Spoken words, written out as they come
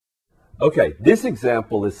Okay, this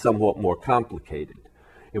example is somewhat more complicated.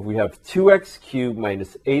 If we have 2x cubed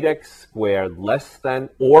minus 8x squared less than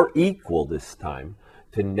or equal this time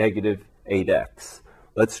to negative 8x.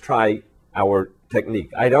 Let's try our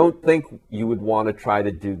technique. I don't think you would want to try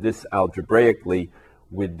to do this algebraically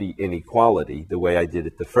with the inequality the way I did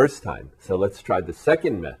it the first time. So let's try the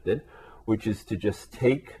second method, which is to just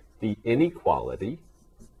take the inequality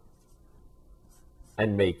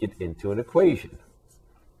and make it into an equation.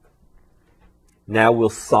 Now we'll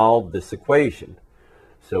solve this equation.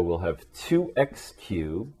 So we'll have 2x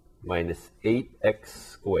cubed minus 8x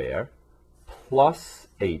squared plus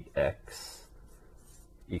 8x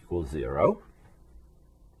equals 0.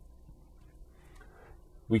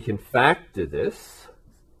 We can factor this.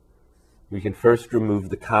 We can first remove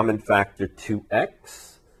the common factor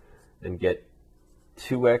 2x and get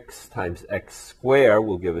 2x times x squared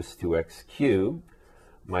will give us 2x cubed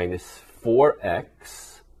minus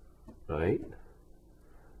 4x, right,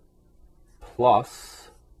 plus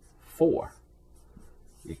 4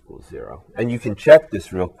 equals 0. And you can check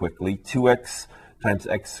this real quickly. 2x times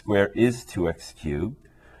x squared is 2x cubed.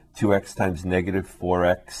 2x times negative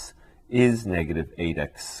 4x is negative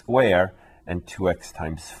 8x squared. And 2x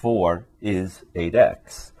times 4 is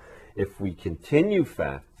 8x. If we continue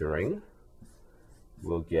factoring,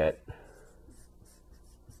 we'll get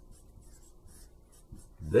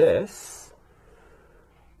this.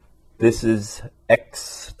 This is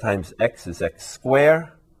x times x is x squared.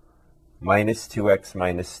 Minus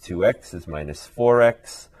 2x is minus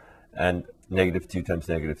 4x. And negative 2 times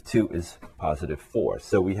negative 2 is positive 4.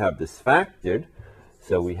 So we have this factored.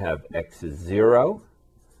 So we have x is 0.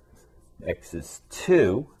 X is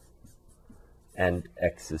 2, and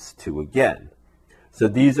x is 2 again. So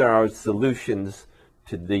these are our solutions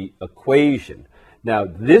to the equation. Now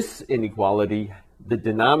this inequality, the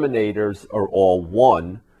denominators are all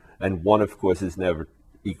 1, and 1 of course is never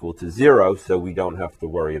equal to 0, so we don't have to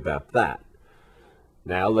worry about that.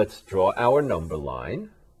 Now let's draw our number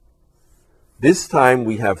line. This time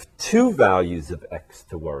we have two values of x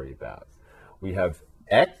to worry about. We have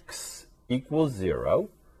x equals 0,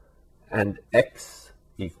 and x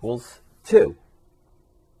equals 2,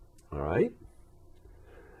 all right?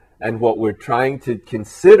 And what we're trying to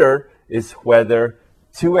consider is whether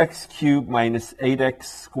 2x cubed minus 8x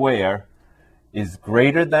squared is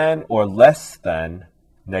greater than or less than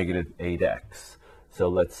negative 8x. So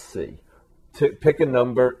let's see. Pick a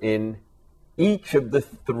number in each of the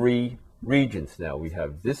three regions. Now we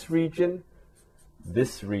have this region,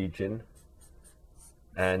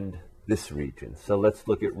 and this region. So let's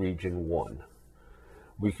look at region 1.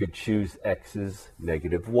 We could choose x is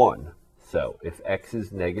negative 1. So if x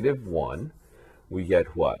is negative 1, we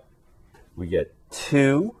get what? We get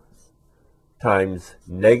 2 times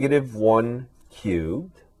negative 1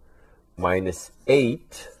 cubed minus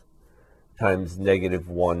 8 times negative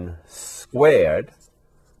 1 squared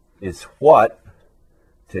is what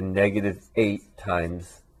to negative 8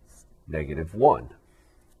 times negative 1.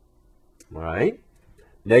 All right?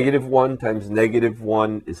 Negative 1 times negative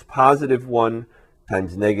 1 is positive 1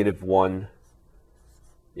 times negative 1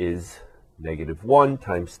 is negative 1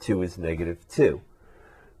 times 2 is negative 2.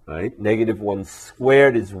 Right? Negative 1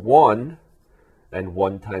 squared is 1, and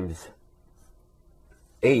 1 times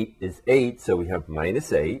 8 is 8, so we have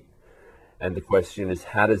minus 8. And the question is,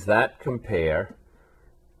 how does that compare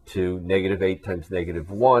to negative 8 times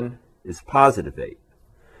negative 1 is positive 8?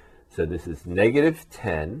 So this is negative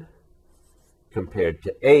 10 compared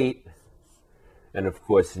to 8, and of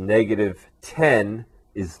course negative 10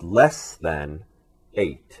 is less than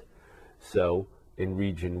 8. So in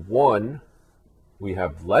region 1, we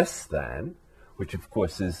have less than, which of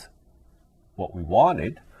course is what we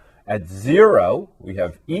wanted. At 0, we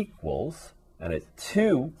have equals, and at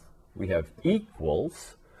 2, we have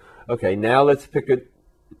equals. Okay, now let's pick a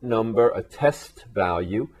number, a test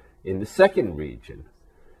value in the second region.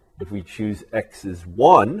 If we choose x is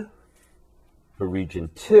 1, for region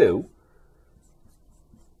 2,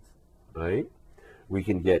 right, we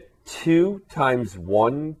can get 2 times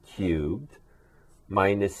 1 cubed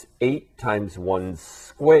minus 8 times 1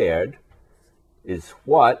 squared is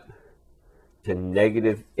what to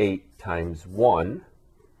negative 8 times 1.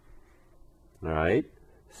 All right,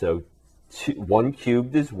 so 1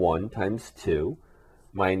 cubed is 1 times 2,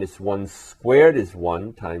 minus 1 squared is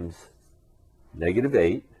 1 times negative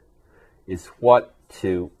 8 is what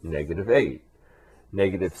to negative 8.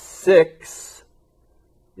 Negative 6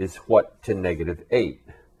 is what to negative 8.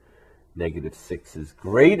 Negative 6 is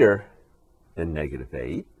greater than negative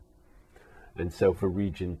 8. And so for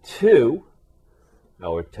region 2,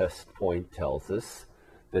 our test point tells us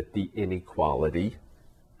that the inequality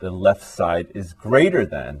the left side is greater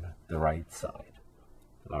than the right side.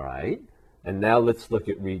 All right? And now let's look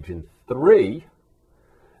at region 3,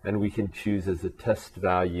 and we can choose as a test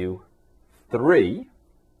value 3.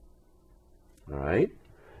 All right?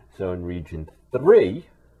 So in region 3,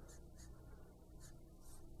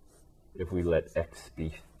 if we let x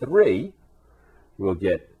be 3, we'll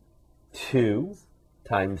get 2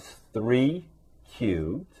 times 3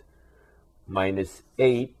 cubed minus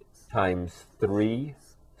 8 times 3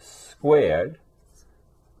 squared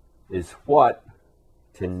is what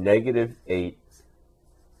to negative 8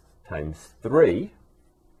 times 3.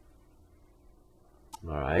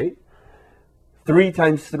 All right. 3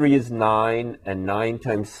 times 3 is 9, and 9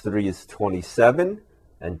 times 3 is 27,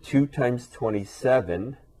 and 2 times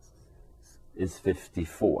 27 is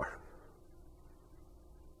 54.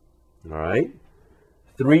 All right.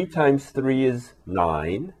 3 times 3 is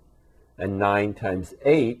 9, and 9 times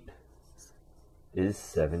 8 is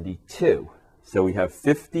 72. So we have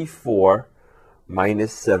 54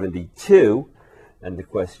 minus 72, and the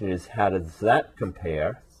question is, how does that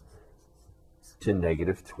compare to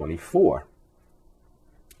negative 24?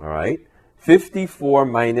 All right, 54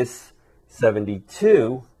 minus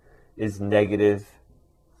 72 is negative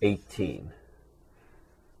 18,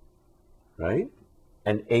 right?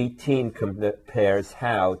 And 18 compares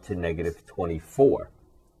how to negative 24?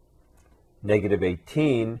 Negative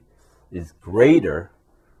 18 is greater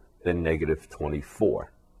than negative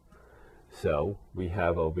 24. So we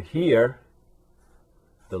have over here,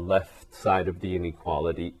 the left side of the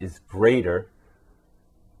inequality is greater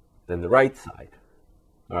than the right side.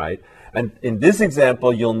 All right, and in this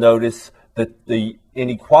example, you'll notice that the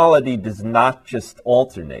inequality does not just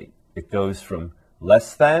alternate. It goes from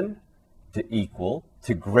less than to equal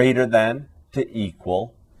to greater than to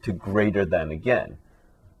equal to greater than again.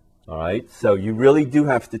 All right, so you really do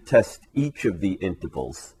have to test each of the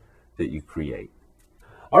intervals that you create.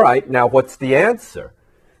 All right, now what's the answer?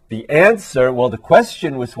 The answer, well, the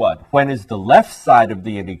question was what? When is the left side of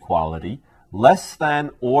the inequality less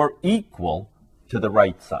than or equal to the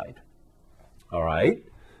right side? All right,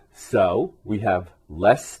 so we have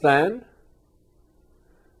less than,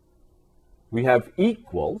 we have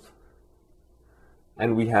equals,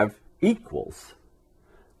 and we have equals.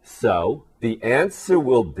 So the answer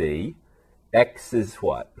will be x is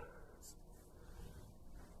what?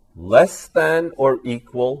 Less than or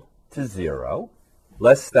equal to 0,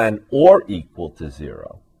 less than or equal to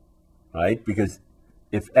 0, right? Because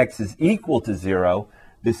if x is equal to 0,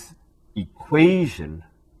 this equation,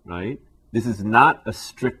 right? This is not a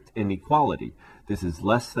strict inequality. This is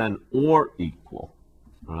less than or equal,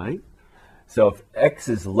 right? So if x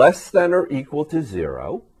is less than or equal to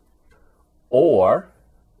 0, or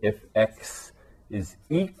if x is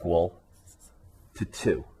equal to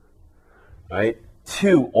 2, right?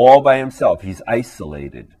 2 all by himself, he's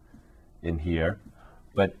isolated in here.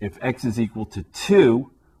 But if x is equal to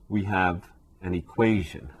 2, we have an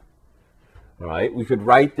equation. All right, we could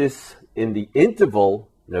write this in the interval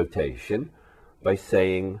notation by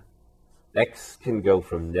saying x can go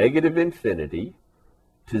from negative infinity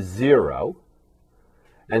to 0.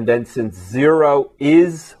 And then since 0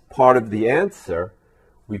 is part of the answer,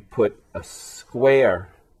 we put a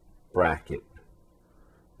square bracket.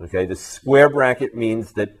 Okay, the square bracket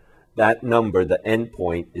means that that number, the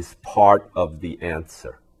endpoint, is part of the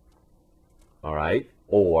answer. All right,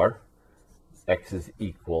 or x is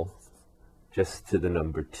equal just to the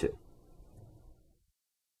number 2.